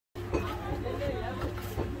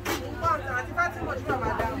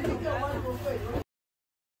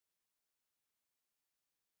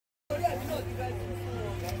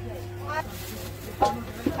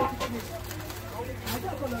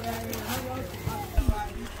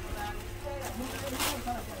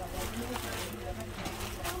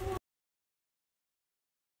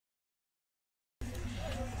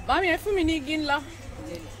Mami, ẹ fún mi ní igi ńlá.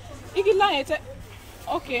 Igi ńlá yẹn tẹ.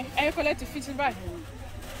 Okay, ẹ kọ́lẹ̀ ti fit báyìí.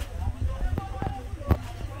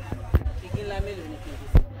 Igi ńlá mélòó ni kí n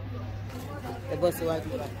fi? Ẹ bọ́ síwájú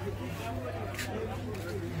báyìí.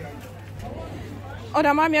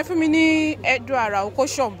 Ọ̀dà mami, ẹ fún mi ní ẹ̀dùn àrà oko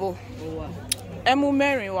ṣọ̀bọ. Ẹ mú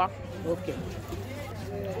mẹ́rin wá. Okay.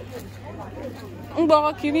 Ń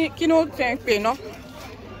gbọ́ kí ni ó tẹ̀ ń pè ná.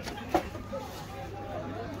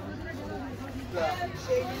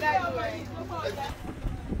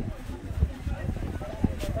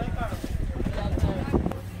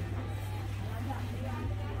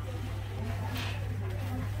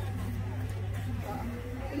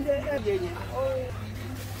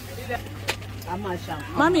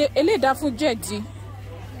 Mami, eléyìí dá fún jẹ̀dí.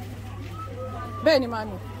 Bẹ́ẹ̀ ni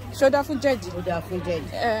mami, ṣó dá fún jẹ̀dí? Ó dá fún jẹ̀dí.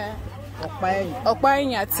 Ọ̀pá ẹ̀yìn. Ọ̀pá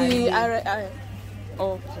ẹ̀yìn àti ara.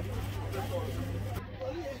 Okay.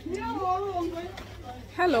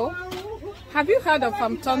 Hello, have you heard of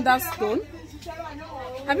Thunderstone?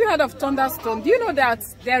 Have you heard of Thunderstone? Do you know that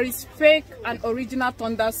there is fake and original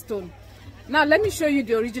Thunderstone? Now let me show you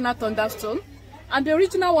the original Thunderstone. And the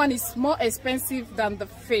original one is more expensive than the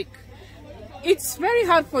fake. It's very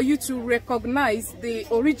hard for you to recognize the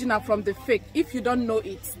original from the fake if you don't know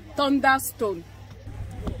it. Thunderstone.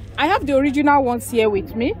 I have the original ones here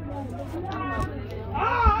with me.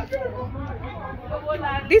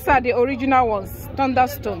 These are the original ones,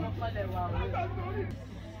 Thunderstone.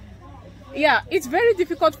 Yeah, it's very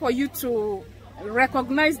difficult for you to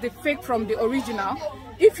recognize the fake from the original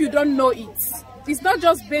if you don't know it. It's not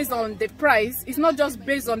just based on the price. It's not just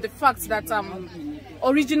based on the fact that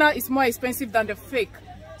original is more expensive than the fake.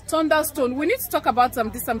 Thunderstone. We need to talk about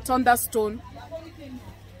this Thunderstone.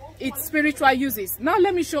 Its spiritual uses. Now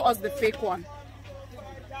let me show us the fake one.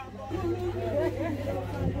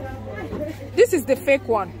 This is the fake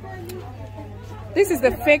one. This is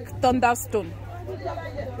the fake Thunderstone.